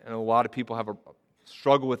 and a lot of people have a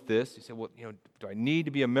struggle with this. You say, well, do I need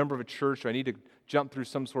to be a member of a church? Do I need to jump through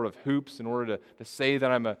some sort of hoops in order to say that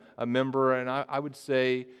I'm a member? And I would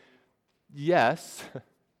say, yes,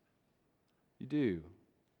 you do.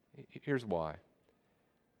 Here's why.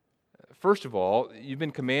 First of all, you've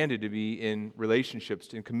been commanded to be in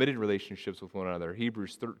committed relationships with one another.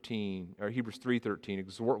 Hebrews 3:13,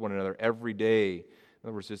 exhort one another every day. In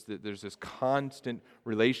other words, there's this constant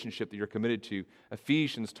relationship that you're committed to.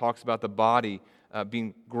 Ephesians talks about the body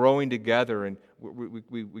growing together, and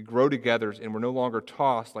we grow together, and we're no longer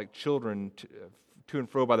tossed like children to and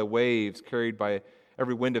fro by the waves, carried by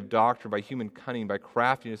every wind of doctrine, by human cunning, by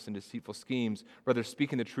craftiness and deceitful schemes. Rather,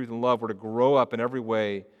 speaking the truth in love, we're to grow up in every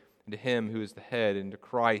way into Him who is the head, into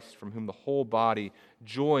Christ, from whom the whole body,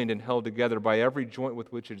 joined and held together by every joint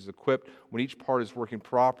with which it is equipped, when each part is working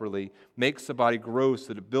properly, makes the body grow so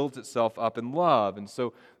that it builds itself up in love. And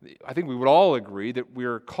so I think we would all agree that we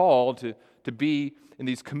are called to be in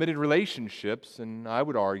these committed relationships, and I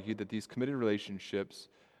would argue that these committed relationships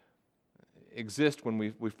exist when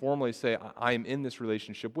we formally say, I am in this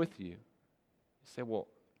relationship with you. You say, well,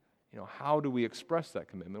 how do we express that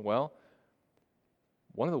commitment? Well,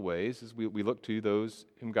 one of the ways is we look to those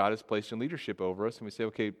whom God has placed in leadership over us, and we say,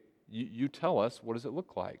 okay, you tell us, what does it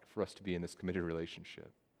look like for us to be in this committed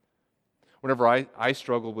relationship? Whenever I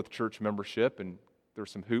struggled with church membership, and there were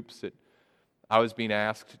some hoops that I was being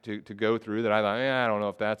asked to go through that I thought, I don't know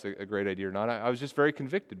if that's a great idea or not, I was just very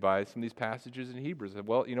convicted by some of these passages in Hebrews. I said,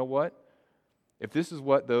 well, you know what? If this is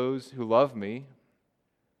what those who love me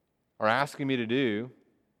are asking me to do,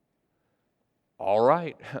 all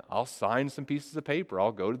right, I'll sign some pieces of paper.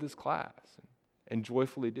 I'll go to this class and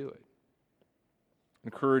joyfully do it.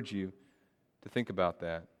 Encourage you to think about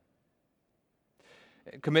that.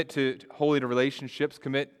 Commit wholly to relationships.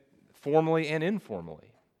 Commit formally and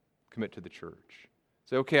informally. Commit to the church.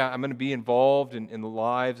 Say, okay, I'm going to be involved in the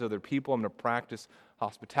lives of other people. I'm going to practice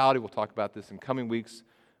hospitality. We'll talk about this in coming weeks,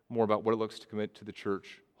 more about what it looks to commit to the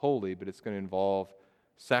church wholly, but it's going to involve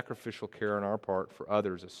sacrificial care on our part for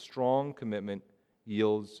others. A strong commitment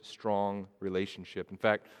yields strong relationship. In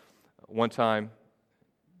fact, one time,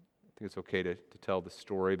 I think it's okay to tell the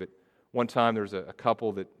story, but one time there was a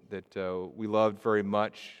couple that we loved very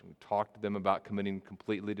much. We talked to them about committing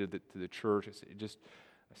completely to the church. I said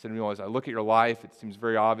to them, as I look at your life, it seems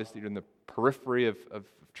very obvious that you're in the periphery of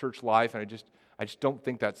church life, and I just don't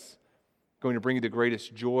think that's going to bring you the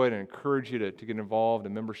greatest joy, and I encourage you to get involved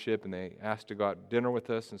in membership. And they asked to go out to dinner with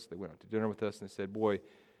us, and so they went out to dinner with us, and they said, boy,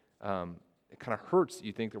 it kind of hurts that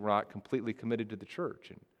you think that we're not completely committed to the church.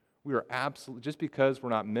 And we are absolutely, just because we're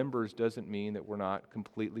not members doesn't mean that we're not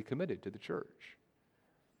completely committed to the church.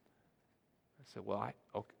 I said, well,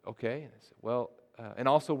 okay. And I said, well, and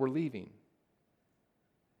also we're leaving.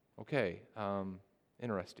 Okay,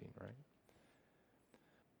 interesting, right?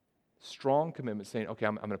 Strong commitment saying, okay,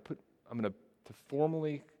 I'm going to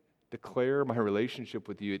formally declare my relationship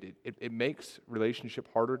with you. It makes relationship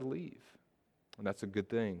harder to leave, and that's a good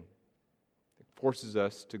thing. It forces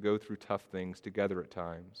us to go through tough things together at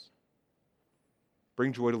times.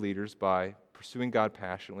 Bring joy to leaders by pursuing God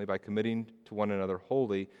passionately, by committing to one another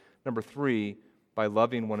wholly. Number 3, by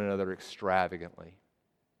loving one another extravagantly.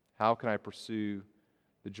 How can I pursue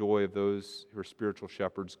the joy of those who are spiritual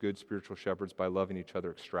shepherds, good spiritual shepherds, by loving each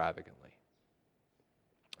other extravagantly?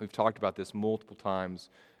 We've talked about this multiple times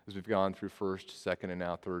as we've gone through 1st, 2nd, and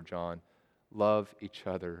now 3rd John. Love each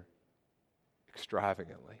other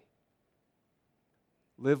extravagantly.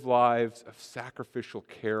 Live lives of sacrificial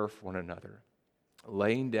care for one another,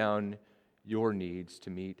 laying down your needs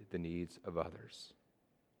to meet the needs of others.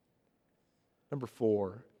 Number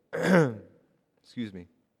 4,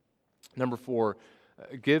 Number 4,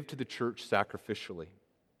 give to the church sacrificially.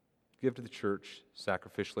 Give to the church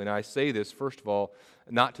sacrificially. And I say this, first of all,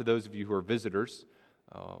 not to those of you who are visitors.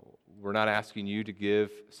 We're not asking you to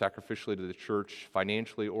give sacrificially to the church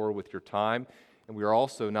financially or with your time. And we are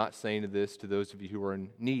also not saying this to those of you who are in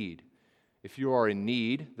need. If you are in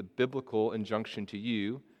need, the biblical injunction to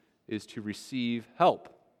you is to receive help.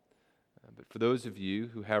 But for those of you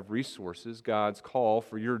who have resources, God's call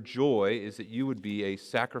for your joy is that you would be a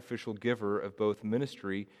sacrificial giver of both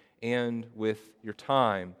ministry and with your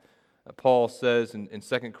time. Paul says in 2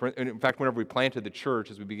 Corinthians, in fact, whenever we planted the church,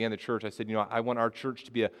 as we began the church, I said, I want our church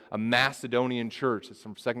to be a Macedonian church. It's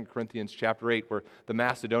from 2 Corinthians chapter 8, where the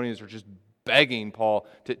Macedonians are just begging Paul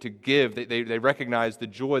to give. They recognize the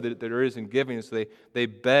joy that there is in giving, and so they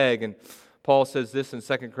beg. And Paul says this in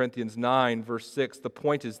 2 Corinthians 9, verse 6, the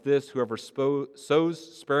point is this, whoever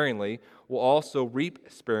sows sparingly will also reap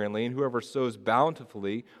sparingly, and whoever sows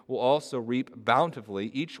bountifully will also reap bountifully.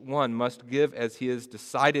 Each one must give as he has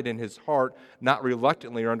decided in his heart, not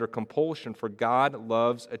reluctantly or under compulsion, for God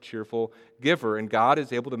loves a cheerful giver, and God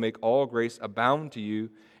is able to make all grace abound to you.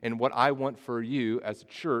 And what I want for you as a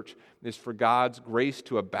church is for God's grace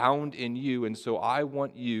to abound in you, and so I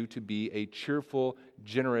want you to be a cheerful,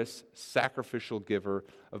 generous, sacrificial giver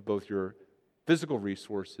of both your physical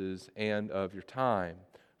resources and of your time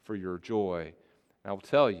for your joy. And I'll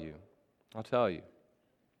tell you,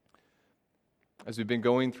 as we've been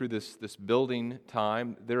going through this building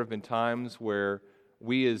time, there have been times where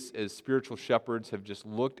we as spiritual shepherds have just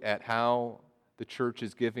looked at how the church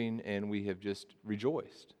is giving, and we have just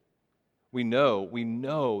rejoiced. We know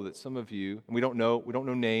that some of you, and we don't know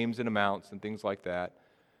names and amounts and things like that,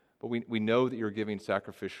 but we know that you're giving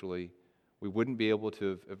sacrificially. We wouldn't be able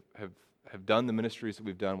to have done the ministries that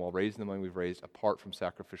we've done while raising the money we've raised apart from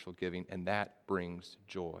sacrificial giving, and that brings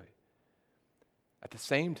joy. At the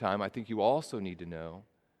same time, I think you also need to know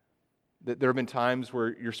that there have been times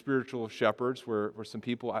where your spiritual shepherds, where some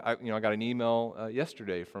people, I got an email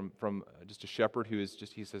yesterday from just a shepherd who is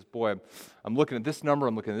just, he says, boy, I'm looking at this number,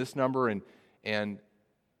 and I'm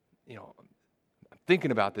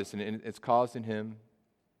thinking about this, and it's causing him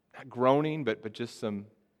not groaning, but just some,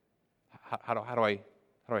 how do I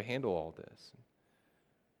handle all this?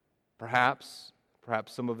 Perhaps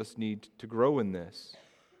some of us need to grow in this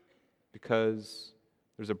because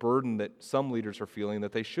there's a burden that some leaders are feeling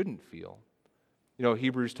that they shouldn't feel.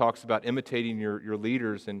 Hebrews talks about imitating your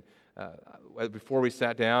leaders, and before we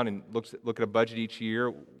sat down and look at a budget each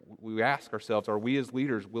year, we ask ourselves, are we as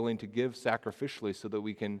leaders willing to give sacrificially so that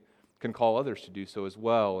we can call others to do so as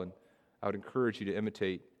well? And I would encourage you to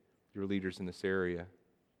imitate your leaders in this area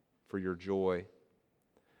for your joy.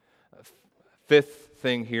 Fifth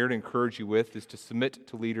thing here to encourage you with is to submit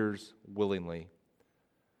to leaders willingly.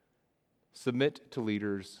 Submit to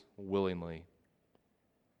leaders willingly.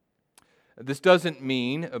 This doesn't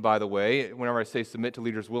mean, by the way, whenever I say submit to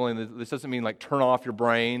leaders willingly, this doesn't mean like turn off your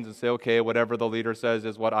brains and say, okay, whatever the leader says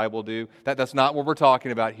is what I will do. That's not what we're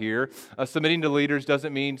talking about here. Submitting to leaders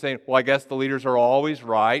doesn't mean saying, well, I guess the leaders are always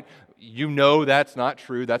right. You know that's not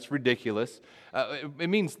true. That's ridiculous. It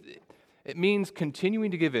means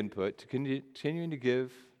continuing to give input, continuing to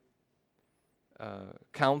give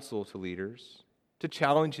counsel to leaders, to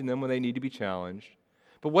challenging them when they need to be challenged.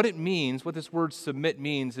 But what this word submit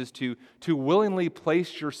means, is to willingly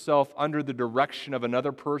place yourself under the direction of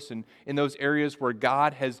another person in those areas where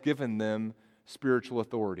God has given them spiritual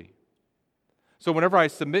authority. So whenever I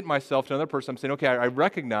submit myself to another person, I'm saying, okay, I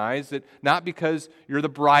recognize that not because you're the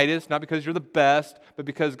brightest, not because you're the best, but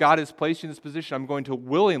because God has placed you in this position, I'm going to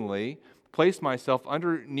willingly place myself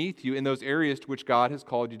underneath you in those areas to which God has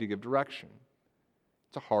called you to give direction.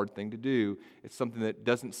 It's a hard thing to do. It's something that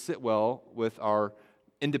doesn't sit well with our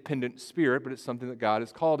independent spirit, but it's something that God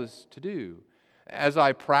has called us to do. As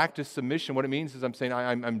I practice submission, what it means is I'm saying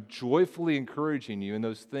I'm joyfully encouraging you in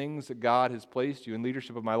those things that God has placed you in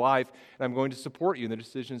leadership of my life, and I'm going to support you in the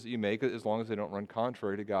decisions that you make as long as they don't run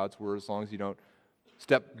contrary to God's word, as long as you don't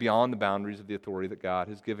step beyond the boundaries of the authority that God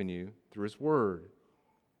has given you through His word.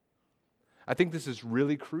 I think this is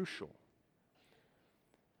really crucial.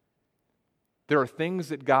 There are things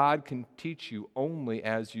that God can teach you only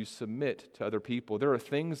as you submit to other people. There are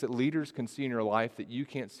things that leaders can see in your life that you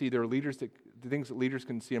can't see. There are things that leaders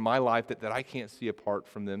can see in my life that I can't see apart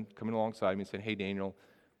from them coming alongside me and saying, hey, Daniel,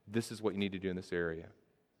 this is what you need to do in this area.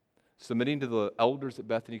 Submitting to the elders at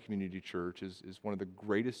Bethany Community Church is one of the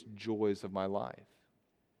greatest joys of my life.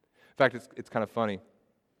 In fact, it's kind of funny.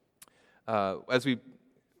 I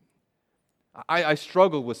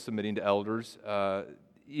struggled with submitting to elders,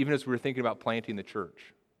 even as we were thinking about planting the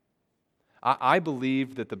church. I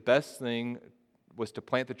believed that the best thing was to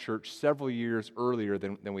plant the church several years earlier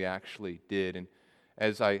than we actually did. And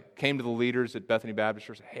as I came to the leaders at Bethany Baptist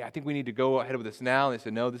Church, hey, I think we need to go ahead with this now. And they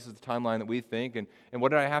said, no, this is the timeline that we think. And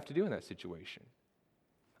what did I have to do in that situation?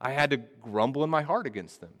 I had to grumble in my heart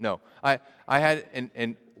against them. No, I had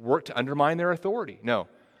and work to undermine their authority. No,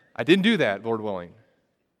 I didn't do that, Lord willing.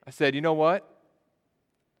 I said, you know what?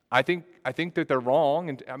 I think that they're wrong,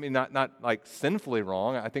 and I mean not like sinfully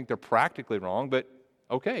wrong. I think they're practically wrong, but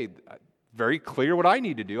okay, very clear what I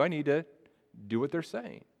need to do. I need to do what they're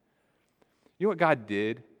saying. You know what God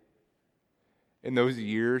did in those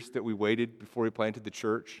years that we waited before He planted the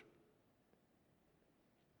church?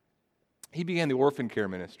 He began the orphan care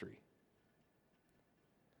ministry.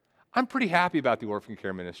 I'm pretty happy about the orphan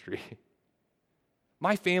care ministry.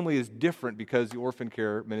 My family is different because the orphan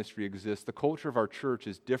care ministry exists. The culture of our church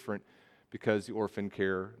is different because the orphan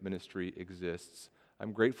care ministry exists.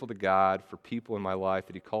 I'm grateful to God for people in my life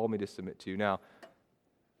that He called me to submit to. Now,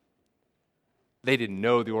 they didn't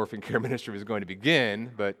know the orphan care ministry was going to begin,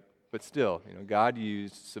 but still, God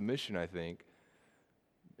used submission, I think,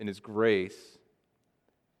 in His grace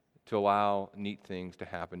to allow neat things to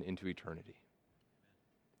happen into eternity.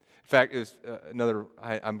 In fact, it's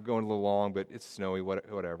I'm going a little long, but it's snowy,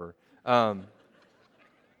 whatever.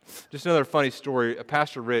 Just another funny story.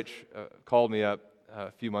 Pastor Rich called me up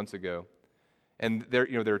a few months ago, and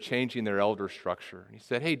they're changing their elder structure. And he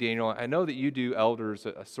said, hey, Daniel, I know that you do elders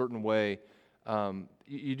a certain way.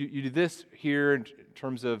 You do this here in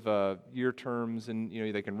terms of year terms, and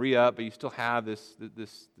they can re-up, but you still have this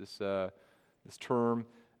term.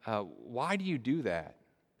 Why do you do that?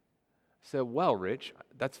 I said, well, Rich,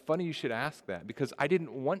 that's funny you should ask that, because I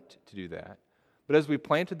didn't want to do that. But as we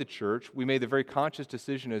planted the church, we made the very conscious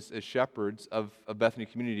decision as shepherds of Bethany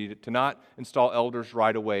Community to not install elders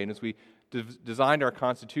right away. And as we designed our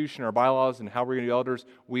constitution, our bylaws, and how we're going to be elders,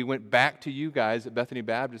 we went back to you guys at Bethany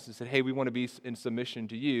Baptist and said, hey, we want to be in submission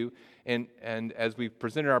to you. And as we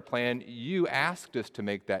presented our plan, you asked us to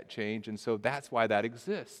make that change, and so that's why that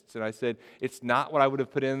exists. And I said, it's not what I would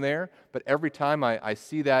have put in there, but every time I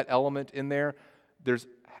see that element in there,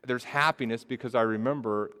 there's happiness, because I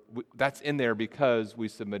remember that's in there because we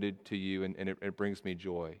submitted to you, and it brings me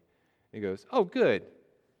joy. And he goes, oh, good.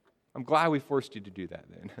 I'm glad we forced you to do that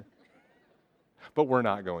then. But we're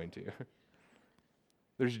not going to.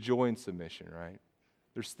 There's joy in submission, right?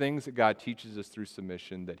 There's things that God teaches us through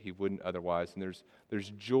submission that He wouldn't otherwise. And there's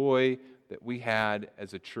joy that we had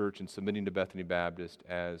as a church in submitting to Bethany Baptist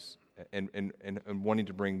and wanting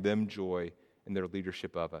to bring them joy in their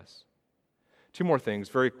leadership of us. Two more things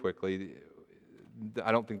very quickly.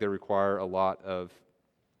 I don't think they require a lot of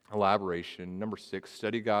elaboration. Number 6,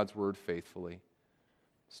 study God's Word faithfully.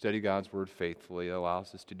 Study God's Word faithfully. It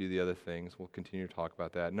allows us to do the other things. We'll continue to talk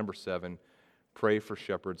about that. Number 7, pray for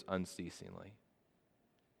shepherds unceasingly.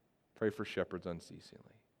 Pray for shepherds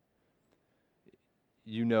unceasingly.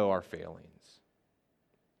 you know our failings.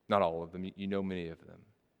 Not all of them, you know many of them.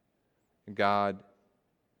 And God,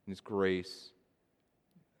 in His grace,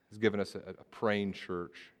 has given us a praying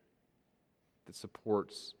church that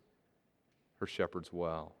supports her shepherds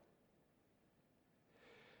well.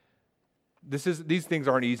 These things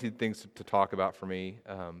aren't easy things to talk about for me,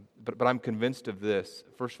 but I'm convinced of this.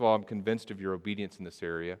 First of all, I'm convinced of your obedience in this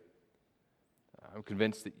area. I'm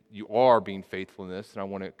convinced that you are being faithful in this, and I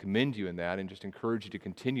want to commend you in that and just encourage you to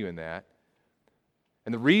continue in that.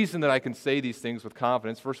 And the reason that I can say these things with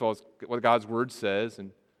confidence, first of all, is what God's Word says,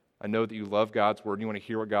 and I know that you love God's Word and you want to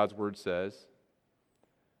hear what God's Word says.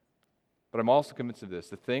 But I'm also convinced of this.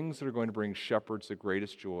 The things that are going to bring shepherds the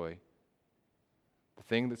greatest joy, the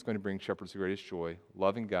thing that's going to bring shepherds the greatest joy,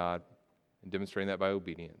 loving God and demonstrating that by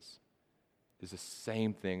obedience, is the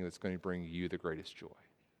same thing that's going to bring you the greatest joy.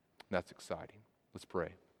 And that's exciting. Let's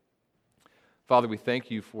pray. Father, we thank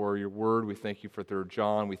you for your word. We thank you for 3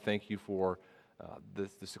 John. We thank you for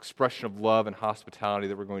this expression of love and hospitality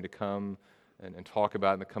that we're going to come and talk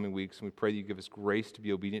about in the coming weeks. And we pray that you give us grace to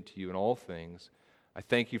be obedient to you in all things. I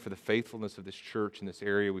thank you for the faithfulness of this church in this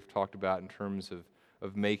area we've talked about in terms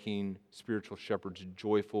of making spiritual shepherds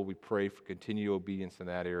joyful. We pray for continued obedience in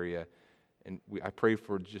that area. And I pray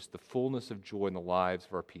for just the fullness of joy in the lives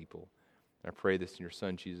of our people. And I pray this in your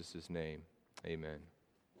Son, Jesus' name. Amen.